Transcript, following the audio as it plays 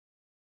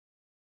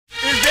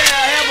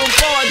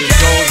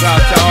goes out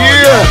to all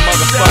y'all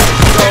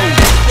motherfucking souls.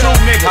 True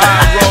niggas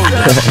high road.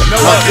 No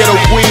other ghetto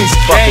queens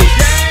fucking.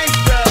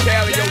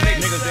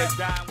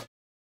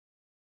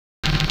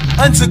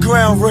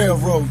 Underground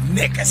Railroad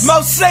niggas.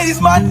 Mercedes,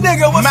 my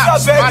nigga, what's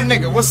up, baby? My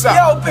nigga, what's up?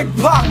 Yo, Big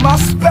Pop, my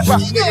special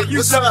nigga.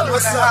 What's up?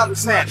 What's up?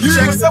 What's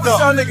up with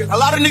y'all niggas? A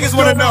lot of niggas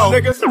wanna know.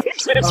 Never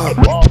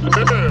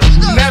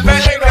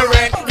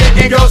ignorant,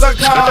 getting goes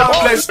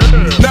accomplished.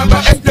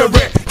 Never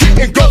ignorant,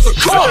 getting goes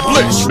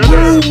accomplished.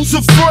 Who's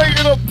afraid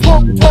of the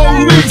punk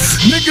police?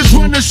 Niggas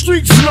run the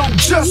streets, no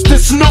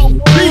justice, no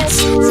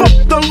peace. Fuck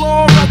the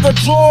law, rather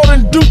draw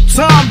in due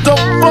time. Don't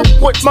fuck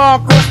with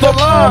mine, cross the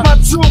line. My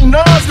 2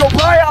 9s go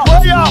play out.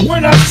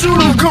 When I shoot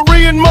them,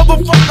 Korean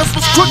motherfuckers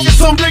was crooked.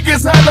 Some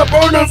niggas had to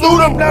burn and loot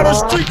them. Now the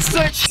streets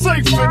ain't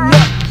safe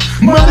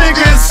enough. My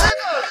niggas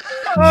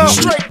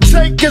straight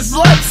take his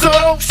life, so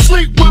don't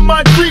sleep with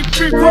my deep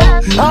people.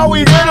 How we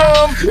hit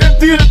them,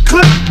 empty the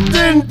clip,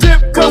 then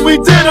dip, cause we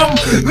did them.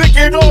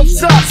 Licking off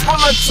shots full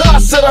of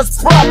shots, so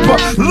that's proper.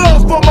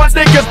 Love for my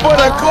niggas,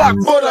 but a Glock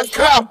for the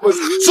coppers.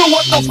 So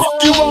what the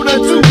fuck you wanna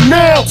do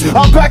now?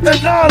 I'm back to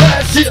 9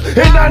 last year,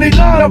 in 99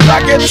 I'm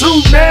back at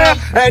 2 now.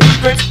 And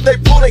even if they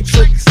pull their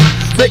tricks,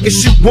 they can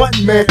shoot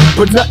 1 man,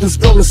 but nothing's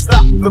gonna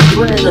stop the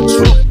plan of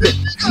truth.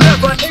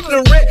 Never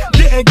ignorant,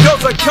 getting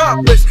goals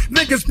accomplished.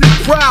 Niggas be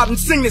proud and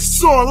sing this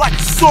song like a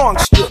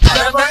songstrip.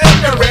 Never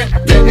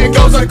ignorant, getting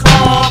goes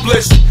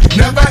accomplished.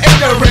 Never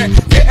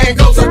ignorant, getting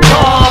goes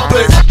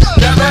accomplished.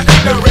 Never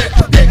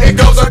ignorant, getting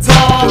goes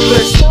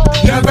accomplished.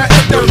 Never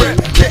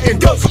ignorant, getting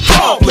goes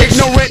accomplished.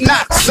 Ignorant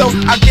not, so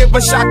I give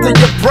a shot to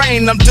your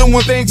brain. I'm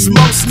doing things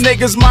most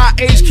niggas my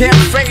age can't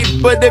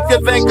fade. But if you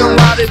think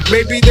about it,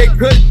 baby, they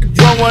could.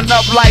 Growing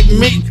up like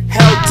me,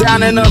 held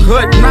down in the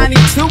hood.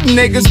 92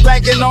 niggas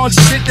banking on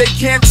shit they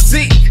can't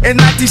see. In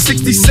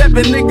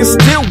 1967,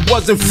 niggas still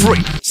wasn't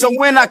free. So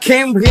when I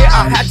came here,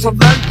 I had to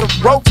learn the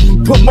ropes.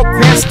 Put my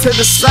pants to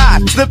the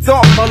side, slipped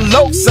off my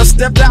loafs. I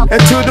stepped out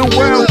into the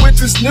world,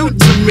 which is new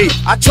to me.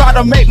 I try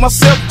to make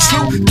myself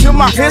true to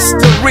my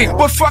history.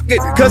 But fuck it,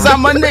 cause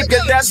I'm a nigga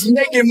that's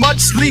making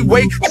much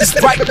leeway.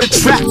 Despite the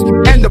trap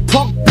and the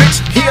punk bitch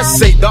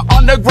hearsay. The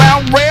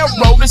Underground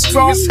Railroad is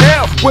strong as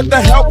hell, with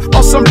the help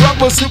of some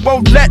brothers who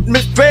won't let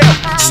me fail.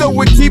 So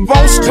we keep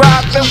on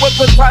striving with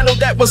the title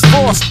that was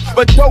forced.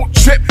 But don't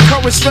trip,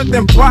 courage, strength,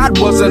 and pride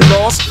wasn't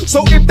lost.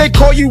 So if they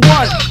call you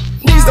one,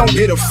 please don't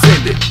get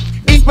offended.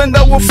 Even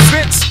though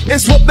offense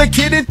is what the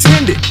kid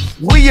intended.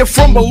 We are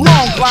from a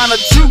long line of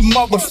true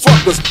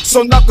motherfuckers.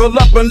 So knuckle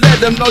up and let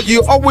them know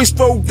you always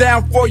throw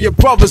down for your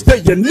brothers, they're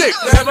your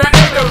niggas. Never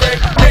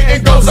ignorant,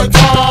 getting goes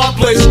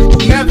accomplished.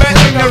 Never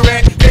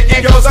ignorant,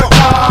 getting goes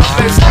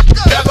accomplished.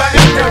 Never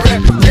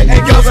ignorant,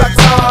 getting goes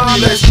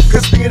accomplished.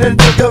 Cause being a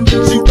nigga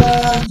means you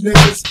love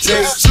niggas.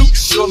 Just too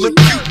sure look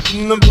cute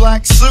in the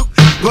black suit,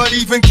 but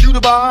even cuter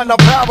behind the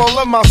barrel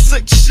of my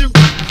 6 shoot.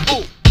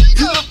 Ooh,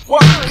 you look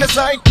worried cause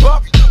I ain't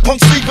worried.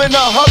 Punks leave in a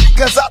hurry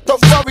cause I throw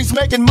worries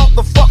making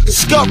motherfuckers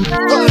scurry.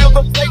 I feel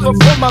the flavor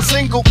from my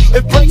single.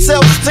 If brain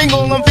cells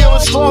tingle, I'm feeling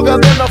stronger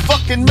than a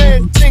fucking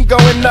man tingo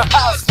in the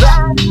house.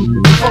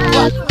 From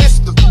black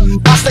history,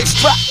 I stay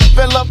strapped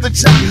and love the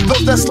jack.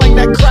 Those that sling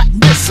that crack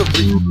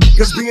misery.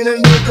 Cause being a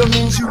nigga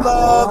means you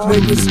love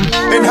niggas.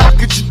 And how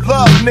could you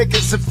love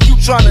niggas if you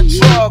tryna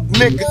drug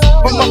niggas?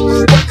 But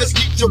motherfuckers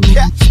keep your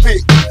cats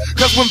big.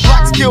 Cause when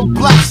blacks kill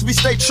blacks, we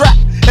stay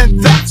trapped.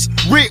 And that's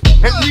real.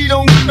 And we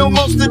don't need no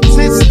more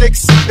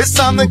statistics. It's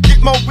time to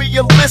get more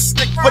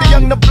realistic for the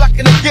young, the black,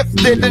 and the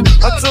gifted. And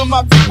until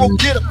my people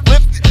get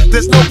uplifted,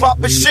 there's no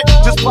poppin' shit,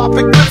 just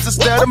poppin' clips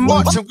instead of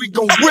marching. We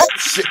gon' whip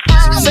shit.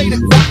 Say the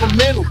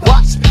government will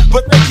watch,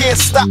 but they can't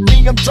stop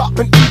me. I'm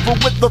dropping evil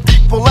with the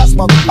people, that's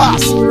my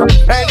posse.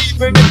 And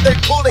even if they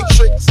pull their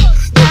tricks,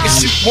 they can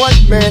shoot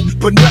 1 man,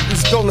 but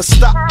nothing's gonna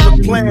stop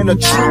the plan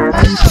of truth.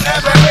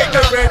 Never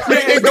ignorant,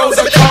 getting goes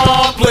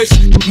accomplished.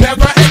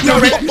 Never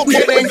ignorant,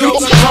 getting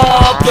goes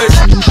accomplished.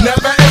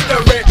 Never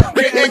ignorant,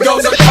 getting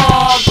goes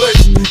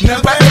accomplished.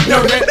 Never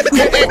ignorant,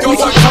 getting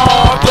goes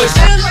accomplished.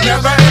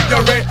 Never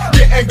ignorant,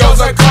 getting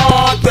goes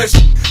accomplished.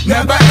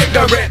 Never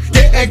ignorant,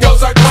 getting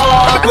goes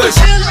accomplished.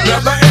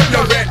 Never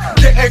ignorant,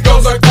 getting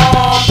goes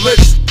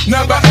accomplished.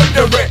 Never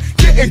ignorant,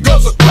 getting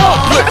goes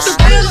accomplished.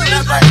 Never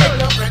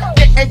ignorant,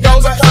 getting goes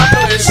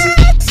accomplished.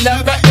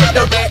 Never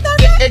ignorant,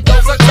 getting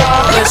goes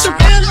accomplished.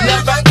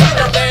 Never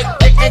ignorant,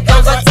 getting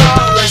goes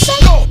accomplished.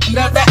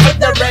 Never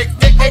ignorant,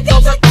 getting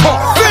goes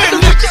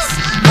accomplished.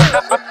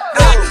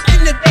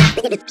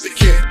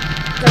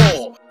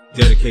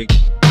 Dedicate.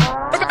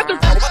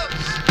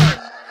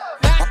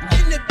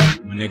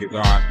 My niggas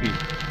R.I.P.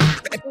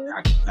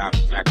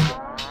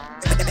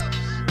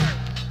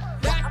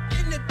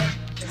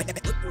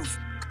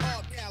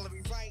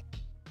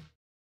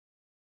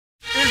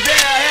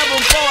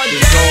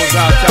 This goes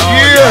out to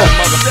all y'all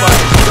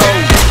motherfucking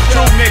souls.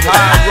 True niggas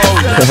high road.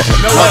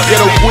 No other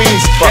ghetto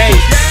queens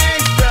fucking.